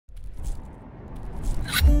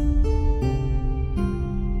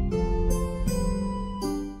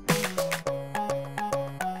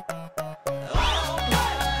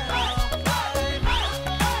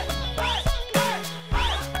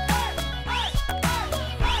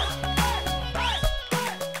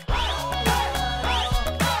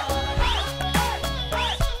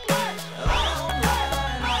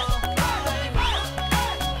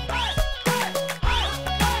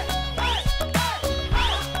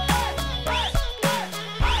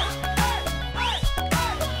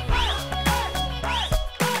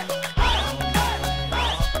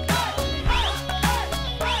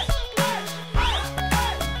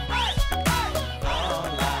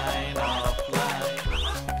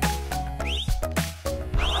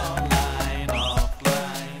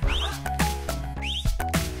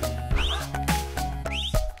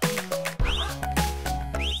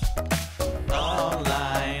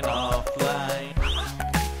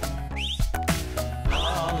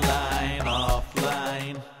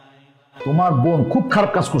তোমার বোন খুব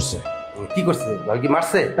খারাপ কাজ করছে। কি করছে? ভাবি কি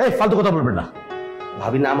মারছে? এই ফালতু কথা বলবেন না।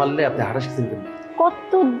 ভাবি না মারলে আপনি হাঁটা শিখছেন।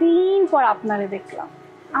 কতদিন পর আপনারে দেখলাম,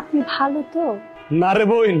 আপনি ভালো তো? না রে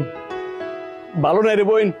বোন, ভালো নাই রে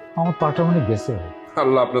বোন। আমার পাটা মানে গেছে।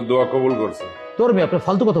 আল্লাহ আপনার দোয়া কবুল করছে। তোর মেয়ে আপনি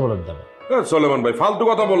ফালতু কথা বলেন কেন? সোলেমান ভাই ফালতু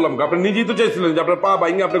কথা বললাম, আপনি নিজেই তো চাইছিলেন যে আপনার পা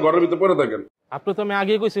ভাঙে আপনি ঘরের ভিতরে পড়ে থাকেন। আপনি তো আমি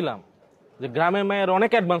আগেই কইছিলাম যে গ্রামের মায়ের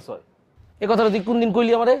অনেক অ্যাডভান্স হয়। এই কথাটা তুই কোন দিন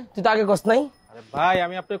কইলি আমারে? তুই তো আগে কস নাই। আরে ভাই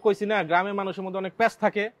আমি আপনাকে কইছি না গ্রামের মানুষের মধ্যে অনেক প্যাচ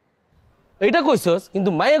থাকে। এইটা কইছস, কিন্তু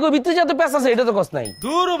মায়ের গো ভিতরে যত প্যাচ আছে এটা তো কস নাই।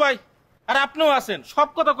 দূর ভাই, আর আপনিও আছেন সব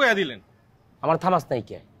কথা কইয়া দিলেন। আমার থামাস নাই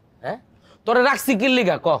কে? হ্যাঁ, তোরে রাখছি কি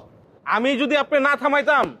লিগা ক? আমি যদি আপনি না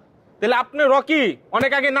থামাইতাম তাহলে আপনি রকি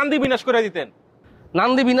অনেক আগে নান্দি বিনাশ করে দিতেন।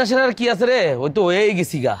 নান্দি বিনাশের আর কি আছে রে? ওই তো হয়েই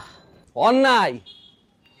গেছি গা। অন্যায়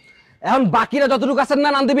এখন বাকিরা যতটুকু আছেন না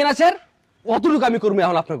নান্দি বিনাশের, অতটুকু আমি করবো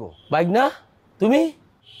এখন আপনাকে। বাইক না তুমি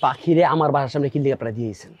পাখিরে আমার বাসার সামনে কিনলে আপনারা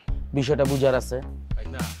দিয়েছেন, বিষয়টা বুঝার আছে। ভাই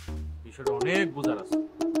না, বিষয়টা অনেক বুঝার আছে।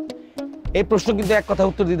 এই প্রশ্ন কিন্তু এক কথা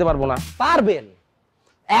উত্তর দিতে পারবো না। পারবেন,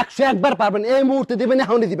 101 বার পারবেন। এই মুহূর্তে দিবেন,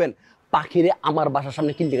 এখনই দিবেন। পাখিরে আমার বাসার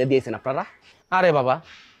সামনে কিনলে দিয়েছেন আপনারা। আরে বাবা,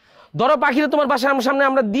 ধরো পাখিরে তোমার বাসার সামনে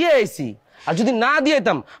আমরা দিয়ে আইছি, আর যদি না দিয়ে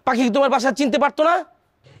যেতাম পাখি কি তোমার বাসা চিনতে পারতো না?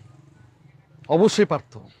 অবশ্যই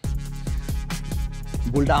পারতো।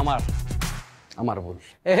 ভুলটা আমার ভুল।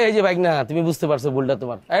 এই যে বাইক না, তুমি বুঝতে পারছো ভুলটা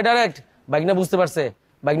তোমার। এই ডাইরেক্ট বাইক না বুঝতে পারছে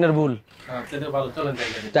বাইকনার ভুল।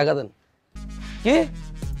 টাকা দেন। কি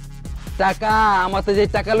টাকা? আমার যে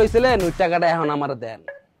টাকা লইছিলেন ওই টাকাটা এখন আমার দেন।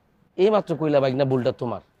 এই মাত্র কইলা বাইক না ভুলটা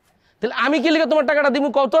তোমার, তাহলে আমি কি লিখে তোমার টাকাটা দিব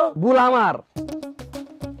কও তো? ভুল আমার।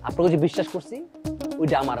 আপনাকে যে বিশ্বাস করছি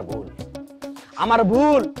ওইটা আমার ভুল। আমার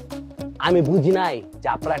ভুল। আমি বুঝি নাই যে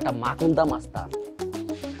আপনারা একটা মাকুন্দা মাস্তান।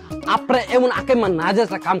 আপনারা এমন আকেমা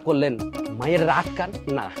নাজেজটা কাম করলেন, মায়ের আটকান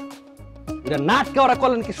না, এটা নাটকে ওরা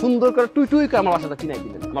করলেন কি সুন্দর করে টুই টুই করে আমার বাসাটা চিনাই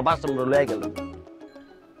দিলেন, আমার বাসা লয়ে গেলেন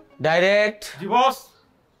ডাইরেক্ট। জি বস।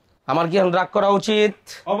 আমার কি এখন রাগ করা উচিত?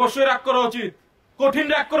 অবশ্যই রাগ করা উচিত, কঠিন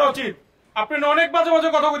রাগ করা উচিত। আপনি অনেক বাজে বাজে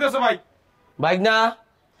কথা কইতেছে ভাই। বাইক না,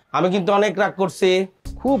 আমি কিন্তু অনেক রাগ করছি।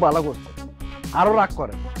 খুব ভালো করছে, আরো রাগ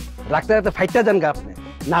করেন। রাগতে রাগতে ফাইটটা যান গা আপনি।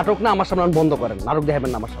 নাটক না আমার সামনে বন্ধ করেন, নাটক দেখাবেন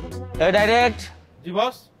না আমার সামনে। এই ডাইরেক্ট। জি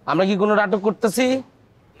বস। আমরা কি কোনো নাটক করতেছি?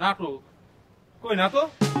 নাটক কই না তো।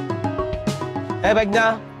 এই বাইক না,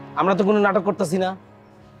 আমরা তো কোনো নাটক করতেছি না।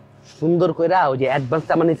 সুন্দর কইরা ওই যে অ্যাডভান্স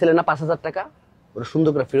আমার নিয়েছিলেন না 5000 টাকা, ওটা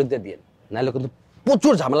সুন্দর করে ফেরত দিয়ে দিন, নাহলে কিন্তু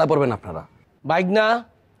প্রচুর ঝামেলা পড়বেন আপনারা। বাইক না,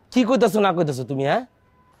 কি কইতাছো না কইতাছো তুমি? হ্যাঁ,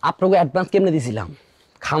 আপনাকে অ্যাডভান্স কেমনে দিছিলাম?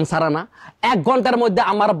 খাম সারা না। 1 ঘন্টার মধ্যে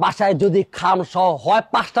আমার বাসায় যদি খাম সহ হয়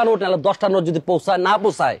 5টা নোট নাহলে 10টা নোট যদি পৌঁছায়, না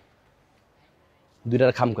পৌঁছায়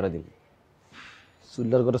 2টার খাম করে দিন।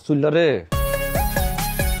 সুল্লার করে সুল্লা রে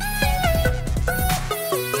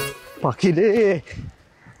পাখি রে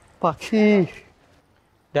পাখি।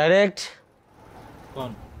 ডাইরেক্ট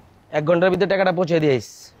কোন 1 ঘন্টার ভিতরে টাকাটা পৌঁছে দিয়েছ।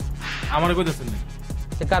 আমারে কইতেছেন না?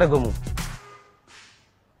 কারে কমু?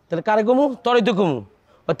 তাহলে কারে কমু? তোরই তো কমু।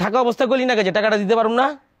 ওই থাকা অবস্থা করলি না যে টাকাটা দিতে পারুম না।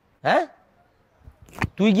 হ্যাঁ,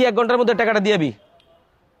 তুই কি 1 ঘন্টার মধ্যে টাকাটা দিয়াবি?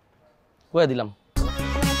 কয়ে দিলাম।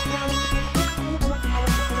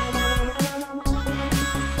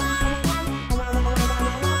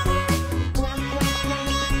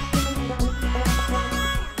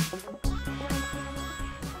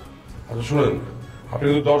 আচ্ছা শুনেন, আপনি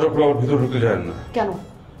কিন্তু দরজা খুলে আমার ভিতরে ঢুকতে যান না। কেন?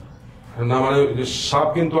 না মানে সাপ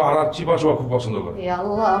কিন্তু আর চিপা চাপা খুব পছন্দ করে।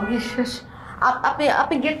 আল্লাহ, আপনি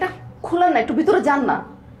আপনি গেটটা খুলেন না, একটু ভিতরে যান না।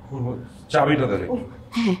 চাবিটা দেন।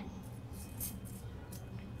 হ্যাঁ,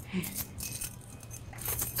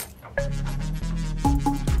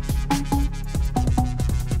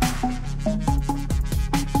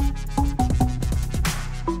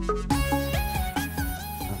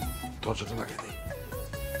 দরজাটা লাগিয়ে দিই।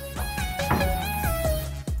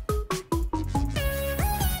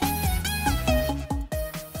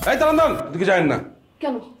 এই দাঁড়ান, এদিকে যাবেন না।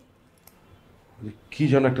 কেন? কি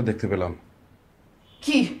যেন একটা দেখতে পেলাম।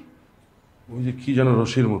 কি? ওই যে কি যেন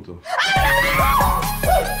রশির মতো।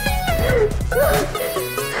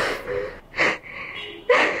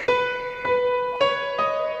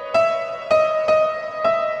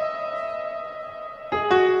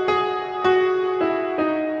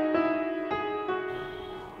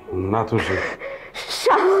 না তো সে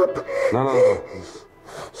সাপ। না না না,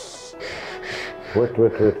 ওয়েট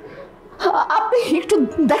ওয়েট ওয়েট। আপনি একটু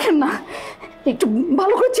দেখেন না, একটু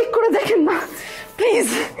ভালো করে চেক করে দেখেন না প্লিজ।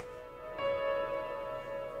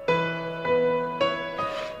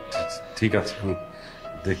 ঠিক আছে, আমি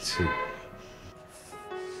দেখছি,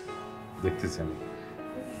 দেখতেছি, আমি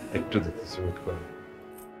একটু দেখতেছি, ওয়েট করেন।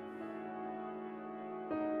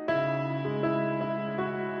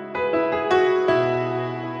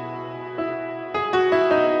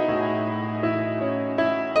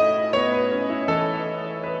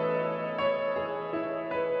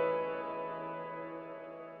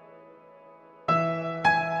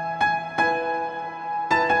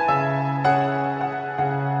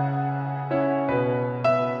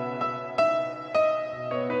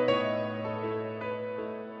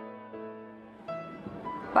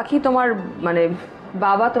 পাখি তোমার মানে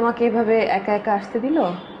বাবা তোমাকে এভাবে একা একা আসতে দিল?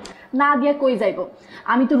 না দিয়া কই যাইব?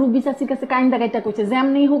 আমি তো রুবি চাচির কাছে কাইন্দা গাইটা কইছে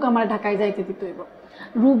যেমনি হোক আমার ঢাকায় যাইতে দিতে হইব।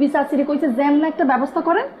 রুবি চাচিরে কইছে যেমন একটা ব্যবস্থা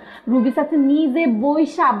করেন। রুবি চাচি নিজে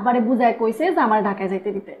বইসা আব্বারে বুঝায় কইছে যে আমার ঢাকায় যাইতে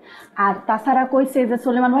দিতে। আর তাছাড়া কইছে যে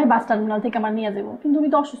সুলেমান ভাই বাস টার্মিনাল থেকে আমার নিয়ে যাবো, কিন্তু উনি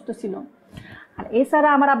তো অসুস্থ ছিল। আর এছাড়া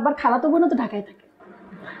আমার আব্বার খালাতো বোনও তো ঢাকায় থাকে।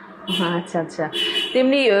 আচ্ছা আচ্ছা,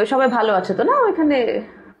 তেমনি সবাই ভালো আছে তো না ওইখানে?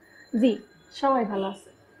 জি সবাই ভালো আছে,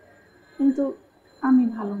 কিন্তু আমি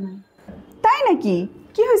ভালো নাই। তাই নাকি?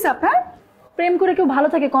 কি হয়েছে আপনার? প্রেম করে কেউ ভালো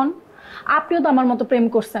থাকে কোন? আপনিও তো আমার মতো প্রেম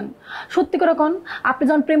করছেন। সত্যি করে কোন, আপনি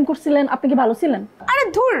যখন প্রেম করছিলেন আপনি কি ভালো ছিলেন? আরে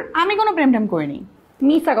ধুর, আমি কোনো প্রেম টেম করিনি।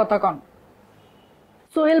 মিছা কথা কোন।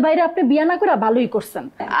 সোহেল ভাইরে আপনি বিয়া না করে ভালোই করছেন।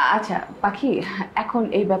 আচ্ছা পাখি, এখন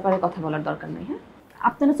এই ব্যাপারে কথা বলার দরকার নেই। হ্যাঁ,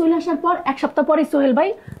 আপনারা চলে আসার পর এক সপ্তাহ পরে সোহেল ভাই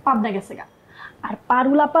পাবনা গেছে গা। আর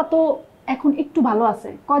পারুল আপা তো এখন একটু ভালো আছে,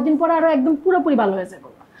 কয়েকদিন পরে আরো একদম পুরোপুরি ভালো হয়ে যাবে।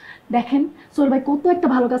 দেখেন সোহেল ভাই কত একটা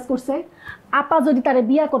ভালো কাজ করছে। আপা যদি তারে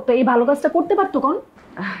বিয়া করতো এই ভালো কাজটা করতে পারতো কোন?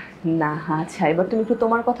 না আচ্ছা, এবার তুমি একটু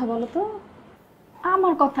তোমার কথা বলো তো।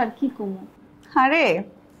 আমার কথা আর কি কমু? আরে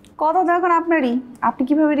কথা তো এখন আপনারই। আপনি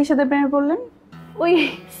কিভাবে রিশাদের প্রেমে পড়লেন? ওই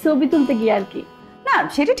ছবি তুলতে গিয়ে আর কি। না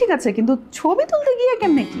সেটা ঠিক আছে, কিন্তু ছবি তুলতে গিয়ে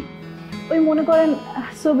কেমনে কি? ওই মনে করেন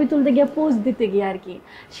ছবি তুলতে গিয়ে পোজ দিতে গিয়ে আর কি।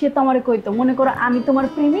 সে তো আমারে কইতো মনে করো আমি তোমার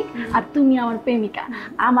প্রেমিক আর তুমি আমার প্রেমিকা,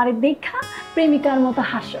 আমারে দেখা প্রেমিকার মতো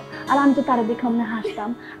হাসো। আর আমি তো তারে দেখে অমনি হাসতাম,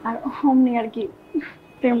 আর অমনি আর কি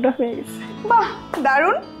প্রেমটা হয়ে গেছে। বাহ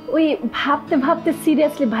দারুণ। ওই ভাবতে ভাবতে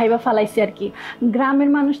সিরিয়াসলি ভাইবা ফালাইছি আর কি। গ্রামের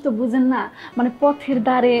মানুষ তো বুঝেন না, মানে পথের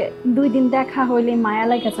ধারে 2 দিন দেখা হইলে মায়া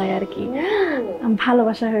লাগা যায় আর কি,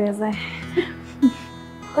 ভালোবাসা হয়ে যায়।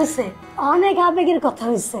 হয়েছে অনেক আবেগের কথা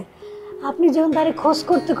হয়েছে। আপনি যখন তারে খোঁজ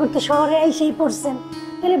করতে করতে শহরে এসেই পড়ছেন,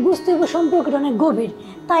 তাহলে বুঝতে হবে সম্পর্কটা অনেক গভীর,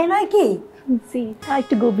 তাই নয় কি? জি তা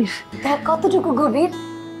একটু গভীর। তা কতটুকু গভীর?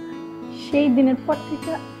 সেই দিনের পর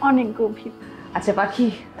থেকে অনেক গভীর। আচ্ছা পাখি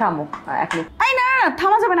থামো এক মিনিট। এই না না,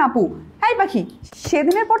 থামা যাবে না আপু। এই পাখি,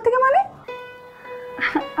 সেদিনের পর থেকে মানে?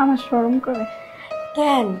 আমার শরম করে।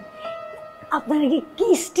 কেন আপনারা কি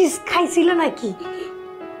কিস টিস খাইছিল নাকি?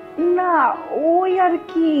 না ওই আর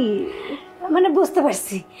কি, মানে বুঝতে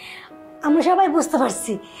পারছি, আমরা সবাই বুঝতে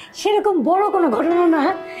পারছি সেরকম বড় কোনো ঘটনা না,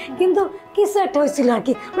 কিন্তু কিছু একটা হয়েছিল আর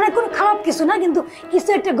কি। মানে কোনো খারাপ কিছু না, কিন্তু কিছু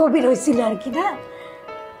একটা গভীর হয়েছিল আর কি। না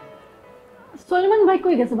সুলেমান ভাই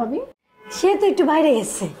কই গেছে ভাবি? সে তো একটু বাইরে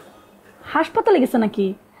গেছে। হাসপাতালে গেছে নাকি?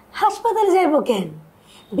 হাসপাতালে যাইবো কেন?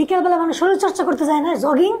 বিকালবেলা মানে শরীর চর্চা করতে যায় না,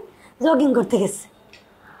 জগিং জগিং করতে গেছে।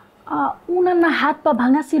 উনার না হাত পা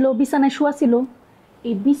ভাঙা ছিল, বিছানায় শোয়া ছিল।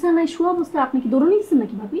 এই বিছানায় শোয়া অবস্থায় আপনি কি দৌড়ে নিয়েছেন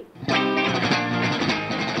নাকি ভাবি?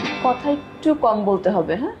 কথা একটু কম বলতে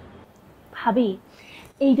হবে। হ্যাঁ ভাবি,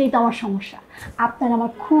 এইটাই তো আমার সমস্যা। আপনার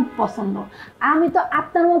আমার খুব পছন্দ। আমি তো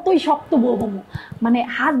আপনার মতোই শক্ত বউ হবো, মানে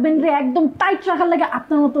হাজবেন্ডরে একদম টাইট রাখার লাগে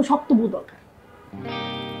আপনার মতো শক্ত বউ দরকার।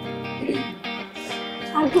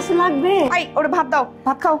 আর কিছু লাগবে? এই ওরে ভাত দাও,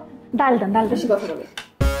 ভাত খাও। ডাল দেন, ডাল বেশি কথা বলে।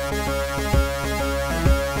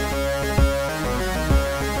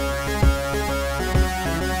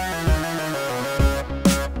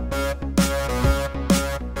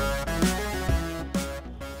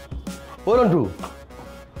 ওই রন্টু,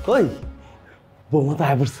 ওই বৌমা তো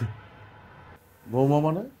আয় পড়ছে। বৌমা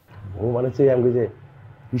মানে? বউ মানে হচ্ছে আমি যে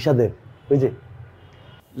ঋষাদের, ওই যে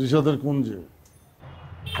ঋষাদের কোন যে?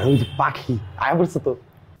 আর ওই যে পাখি আয় পড়ছে তো।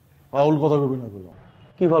 পাউল কথা কবি না করলাম।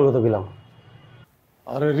 কি ফল কথা কইলাম?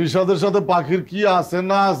 আরে ঋষাদের সাথে পাখির কি আছে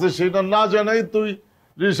না আছে সেটা না জানাই তুই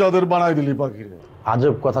ঋষাদের বানাই দিলি পাখিরে।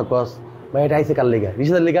 আজব কথা কস। ভাই এটা আইছে কার লেগা?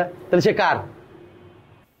 ঋষাদের লেগা? তাহলে সে কার?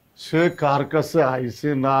 সে কার কাছে আইছে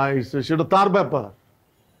না আইছে সেটা তার ব্যাপার।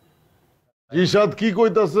 ঋষাদ কি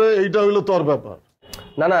কইতাছে এইটা হইলো তোর ব্যাপার।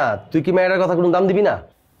 না না, তুই কি মেয়েটার কথা কোনো দাম দিবি না?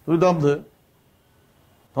 তুই দাম দে।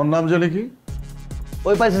 তোর নাম জানি কি?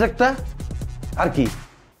 ওই পাইছিস একটা। আর কি?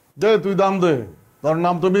 দে তুই দাম দে। তোর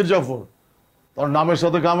নাম তো মির্জাফর। তোর নামের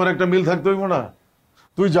সাথে কামের একটা মিল থাকতে হইব না?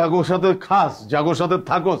 তুই জাগোর সাথে খাস, জাগোর সাথে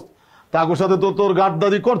থাকস, তাগোর সাথে তো তোর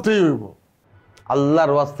গাদ্দাদি করতেই হইব।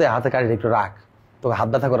 আল্লাহর ওয়াস্তে হাতে কাটি একটু রাখ। তোকে হাত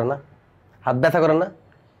ব্যথা করে না? হাত ব্যথা করে না?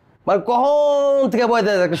 মানে কখন থেকে বয়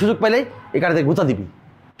দেয় একটা সুযোগ পাইলেই এই কাটিতে গুঁতা দিবি।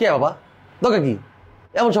 কে বাবা দরকার কি?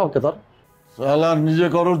 এমন স্বভাবকে তোর? সালা নিজে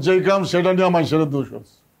করর যেই কাম সেটা নিয়ে আমার সেটা দোষ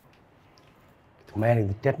আছে। মায়ের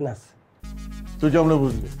একদিন টেটনাস। তুই কেমন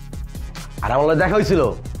বুঝলি? আর আমার দেখা হয়েছিল,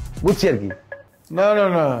 বুঝছি আর কি। না না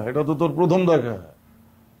না, এটা তো তোর প্রথম দেখা।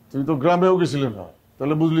 তুই তো গ্রামেও গেছিলি না,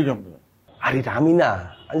 তাহলে বুঝলি কেমন? আর এটা আমি না,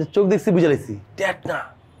 আমি চোখ দেখছি বুঝে লাইছি টেটনা।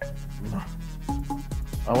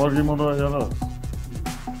 আমার কি মনে হয় জানো,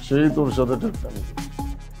 সেই তোর সাথে টেটনা।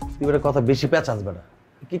 তুই বেটা কথা বেশি পেঁচাস বেটা।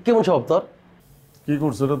 কেমন স্বভাব তোর? কি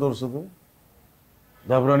করছে রে তোর সাথে?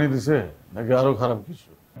 দাবরানি দিছে নাকি আরো খারাপ কিছু?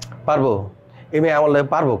 পারবো এই মেয়ে আমার লাগে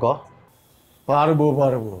পারবো ক? পারবো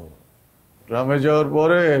পারবো। গ্রামে যাওয়ার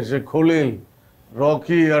পরে সে খলিল,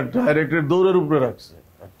 রকি আর ডাইরেক্টর দৌড়ের উপরে রাখছে,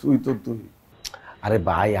 আর তুই তো তুই। আরে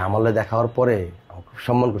ভাই আমার লাগে দেখা হওয়ার পরে আমার খুব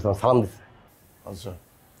সম্মান করছে, আমার সালাম দিচ্ছে। আচ্ছা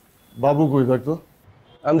বাবু কই দেখতো?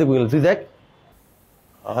 আমি দেখবো তুই দেখ।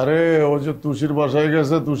 আরে ও যে তুষির বাসায়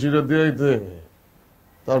গেছে তুষিরে দিয়েইতে,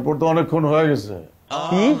 তারপর তো অনেকক্ষণ হয়ে গেছে।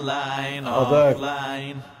 কি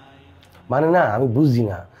মানে? না আমি বুঝছি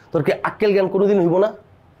না, তোর কি আক্কেল জ্ঞান কোনোদিন হইব না?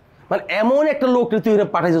 মানে এমন একটা লোক তুই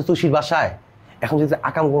পাঠাইছ তুষির বাসায়, এখন যদি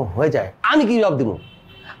আকাম হয়ে যায় আমি কি জবাব দিব?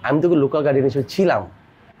 আমি তোকে লোকাল গার্ডিয়ান হিসেবে ছিলাম,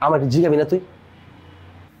 আমার একটু জিগাবি না তুই?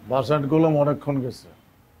 বাসাট গোলাম অনেকক্ষণ গেছে।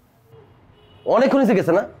 অনেকক্ষণ এসে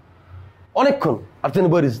গেছে না? অনেকক্ষণ। আর তুই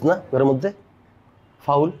বলিস না ঘরের মধ্যে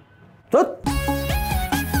ফাউল।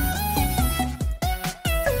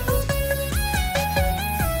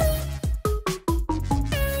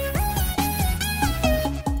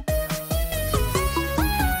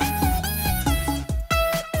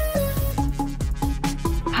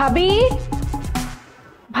 ভাবি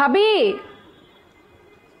ভাবি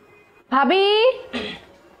ভাবি।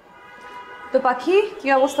 তো পাখি কি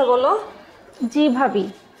অবস্থা বলো? জি ভাবি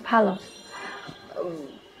ভালো।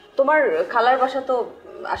 তোমার খালার বাসা তো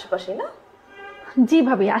আশেপাশে না? জি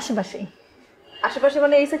ভাবি আশেপাশেই। আশেপাশে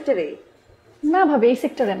মানে এই সেক্টরে? না ভাবি এই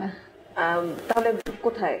সেক্টরে না। তাহলে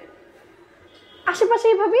কোথায়?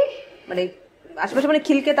 আশেপাশেই ভাবি। মানে আশেপাশে মানে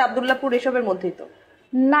খিলকেত, আব্দুল্লাহপুর এসবের মধ্যেই তো?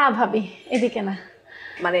 না ভাবি এদিকে না।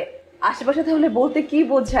 মানে আশেপাশে তাহলে বলতে কি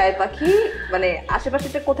বোঝায় পাখি? মানে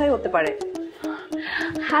আশেপাশেটা কোথায় হতে পারে?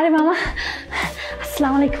 আরে মামা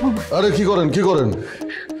আসসালামু আলাইকুম। আরে কি করেন কি করেন?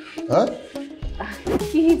 হ্যাঁ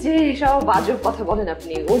কি যে সব বাজব কথা বলেন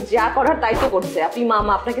আপনি। ও যা করার তাই তো করছে। আপনি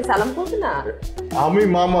মামা, আপনাকে সালাম করবে না? আমি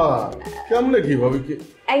মামা কেমনে কি ভাবি? কি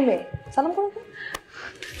এই মেয়ে সালাম করো।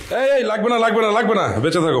 এই লাগবে না লাগবে না লাগবে না,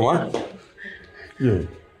 বেঁচে থাকো মা।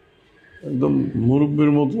 একদম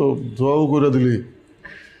মুরব্বীর মতো দোয়াও করে দিলি।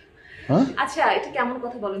 হ্যাঁ আচ্ছা এটা কেমন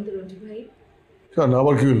কথা বলেন তো রঞ্জিত ভাই? কেন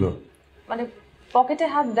আবার কি হইলো? মানে পকেটে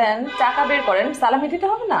হাত দেন, টাকা বের করেন, সালামি দিতে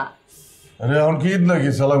হবে না? আরে এখন কি ঈদ নাকি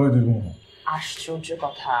সালামি দিব? আশ্চর্য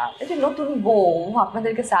কথা। এটা নতুন বউ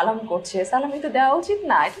আপনাদেরকে সালাম করছে, সালামি তো দেওয়া উচিত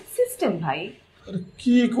না? এটা সিস্টেম ভাই। আরে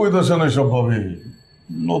কি কইতাছেন এসব ভাবি?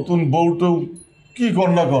 নতুন বউটো কি কর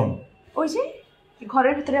না কন? ওই যে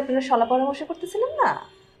ঘরের ভিতরে আপনারা সলা পরামর্শ করতেছিলেন না?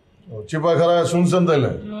 চিপা খারা শুনছেন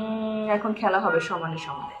তাইলে? এখন খেলা হবে সমানে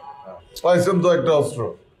সমানে। পাইছেন তো একটা অস্ত্র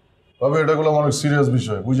ভাবে, এটা গুলো অনেক সিরিয়াস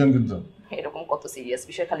বিষয় বুঝেন কিন্তু। এরকম কত সিরিয়াস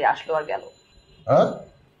বিষয় খালি আসলো আর গেল। হ্যাঁ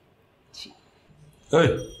এই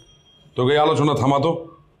তোকে এই আলোচনা থামাতো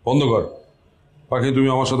বন্ধ কর। পাখি তুমি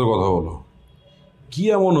আমার সাথে কথা বলো। কি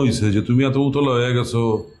এমন হয়েছে যে তুমি এত উতলা হয়ে গেছো?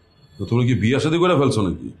 তুমি কি বিয়ে শাদী করে ফেলছো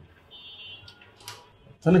নাকি?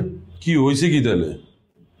 তাহলে কি হয়েছে কি? তাহলে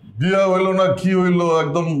বিয়া হইলো না কি হইলো,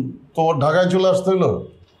 একদম তোমার ঢাকায় চলে আসতে হইলো?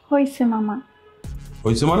 হয়েছে মামা।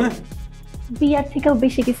 হয়েছে মানে? বিয়ার থেকেও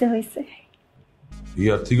বেশি কিছু হয়েছে।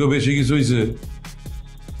 বিয়ার থেকেও বেশি কিছু হয়েছে?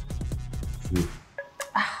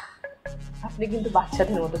 আপনি কিন্তু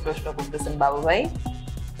বাচ্চাদের মতো প্রশ্ন করতেছেন বাবু ভাই।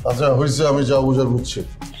 আচ্ছা হয়েছে, আমি যা বুঝার বুঝছি।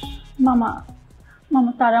 মামা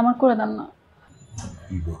মামা তারা আমার করে দেন না।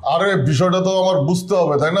 আরে বিষয়টা তো আমার বুঝতে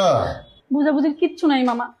হবে তাই না? বুঝাবুঝির কিচ্ছু নাই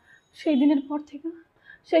মামা। সেই দিনের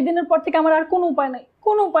পর থেকে আমার আর কোনো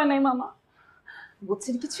উপায় নাই মামা।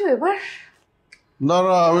 বুঝছেন কিছু এবার? না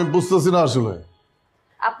না আমি বুঝতেছি না আসলে।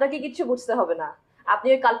 আপনাকে কিচ্ছু বুঝতে হবে না। আপনি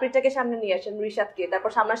ওই কালপ্রিটটাকে সামনে নিয়ে আসেন, রিশাদকে, তারপর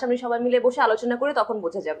সামনাসামনি সবাই মিলে বসে আলোচনা করে তখন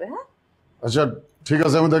বোঝা যাবে। হ্যাঁ আচ্ছা ঠিক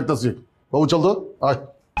আছে, আমি দেখতেছি। বাবু চল তো আয়।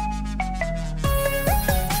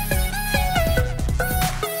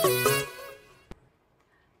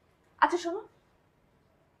 আচ্ছা শোনো,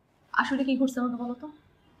 আসলে কি করছে আমাকে বলো তো?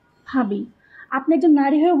 ভাবি আপনি একজন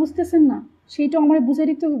নারী হয়ে বুঝতেছেন না, সেইটা আমার বুঝে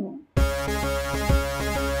দিতে হইব।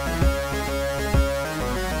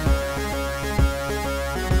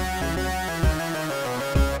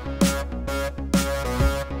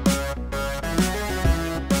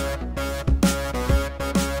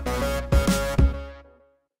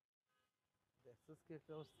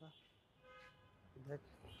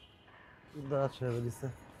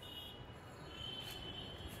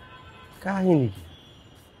 কাহিনী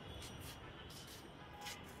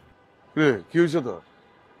কি হয়েছে তো?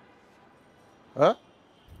 হ্যাঁ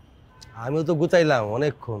আমিও তো গুতাইলাম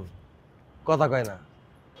অনেকক্ষণ, কথা কয় না।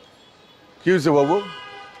 কি হয়েছে বাবু?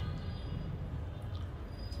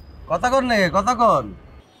 কথা কর নে, কথা কর।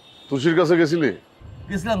 তুষির কাছে গেছিলি?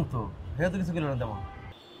 গেছিলাম তো, হে তো কিছু গেল না তেমন।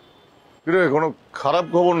 কিরে কোনো খারাপ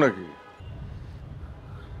খবর নাকি?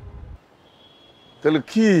 তাহলে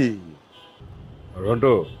কি?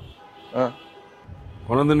 রন্টু, হ্যাঁ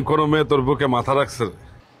কোনোদিন কোনো মেয়ে তোর বুকে মাথা রাখছে?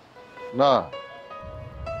 না।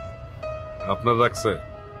 আপনার রাখছে?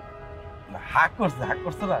 হাক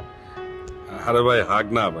করছে না। আরে ভাই হাক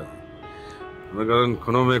না ভাই, মনে করেন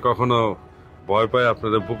কোনো মেয়ে কখনো ভয় পায়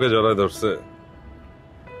আপনাদের বুকে জড়ায় ধরছে?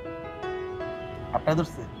 আপনার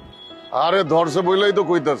ধরছে? আরে ধরছে বইলাই তো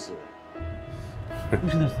কইতাছে।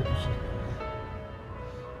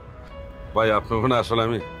 ভাই আপনার না আসলে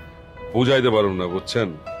আমি বুঝাইতে পারব না, বুঝছেন?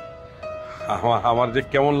 আমার যে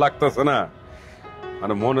কেমন লাগতেছে না,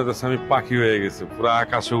 মানে মনে হচ্ছে আমি পাখি হয়ে গেছি, পুরো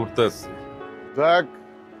আকাশে উঠতেছি। দেখ,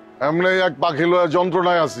 এমনি এক পাখি লয়ে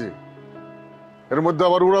যন্ত্রণায় আছি, এর মধ্যে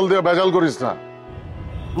আবার উড়াল দিয়ে ভেজাল করিস না।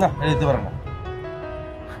 না, দিতে পারে না।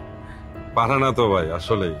 পারে না তো ভাই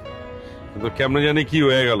আসলেই, কিন্তু কেমনে জানি কি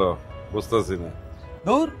হয়ে গেল বুঝতেছি না।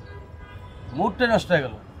 দূর, মুডটা নষ্ট হয়ে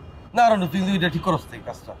গেল। না রন্টু, তুই কিন্তু এটা ঠিক করস এই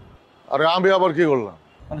কাজটা। আরে আমি আবার কি করলাম?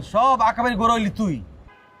 মানে সব আকাবারি গড়ে হইলি তুই।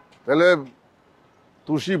 তাহলে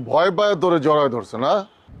তুষি ভয় পায় তোরে জড়ায় ধরছে না?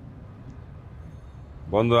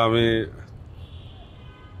 বন্ধু, আমি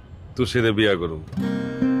তুষিরে বিয়া করুম।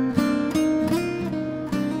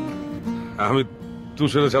 আমি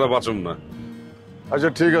তুষিরে ছাড়া বাঁচুম না। আচ্ছা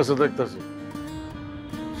ঠিক আছে, দেখতেছি।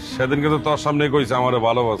 সেদিন কিন্তু তোর সামনে কইছে আমারে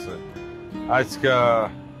ভালোবাসে। আজকে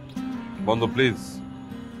বন্ধু প্লিজ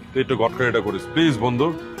তুই একটু গট করে এটা করিস প্লিজ বন্ধু।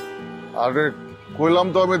 আরে কইলাম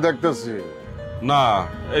তো আমি দেখতেছি। না,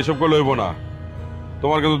 এইসব করে লইব না,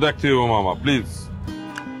 তোমার কিন্তু দেখতে হইব মামা প্লিজ।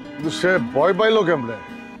 কিন্তু সে ভয় পাইলো কেমনে?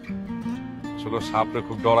 আসলে সাপরে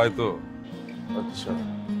খুব ডরাই তো। আচ্ছা,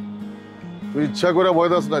 তুই ইচ্ছা করে ভয়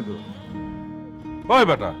দাস নাই তো? ওই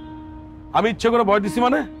বেটা, আমি ইচ্ছে করে ভয় দিছি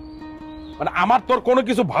মানে আমার তোর কোনো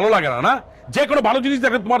কিছু ভালো লাগে না? না, যে কোনো ভালো জিনিস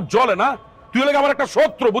দেখে তোমার জ্বলে না? তুই হলে আমার একটা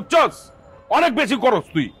শত্রু, বুঝছস? অনেক বেশি করস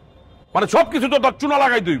তুই, মানে সবকিছু তো তোর চুনা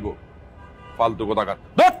লাগাই দইব। ফালতু কোথাকার।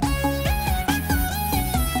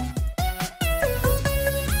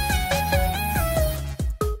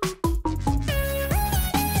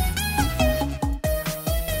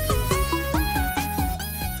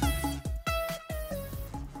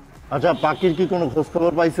 আচ্ছা, পাখির কি কোনো খোঁজ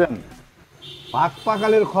খবর পাইছেন? পাক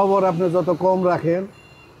পাকালের খবর আপনি যত কম রাখেন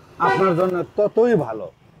আপনার জন্য ততই ভালো।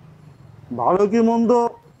 ভালো কি মন্দ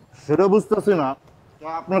সেটা বুঝতেছি না,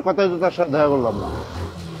 আপনার কথাই তো তার সাথে দেখা করলাম না।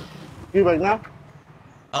 কি ভাই না?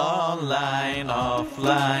 অনলাইন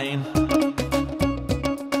অফলাইন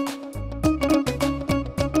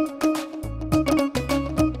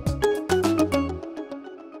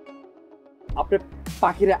আপনি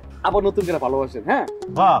পাখিরা আবার নতুন করে ভালোবাসেন? হ্যাঁ,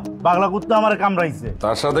 বাহ, বাংলা কুত্তা আমার কামড়াইছে।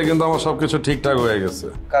 তার সাথে কিন্তু আমার সবকিছু ঠিকঠাক হয়ে গেছে।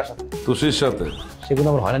 কার সাথে? তুষির সাথে। সে কিন্তু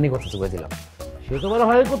আমার হয়রানি করতেছে কইছিলাম। সে তোমার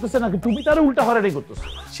হয়রানি করতেছে নাকি তুমি তার উল্টা হয়রানি করতেছ?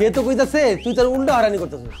 সে তো কইতাছে তুই তার উল্টা হয়রানি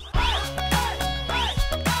করতেছিস।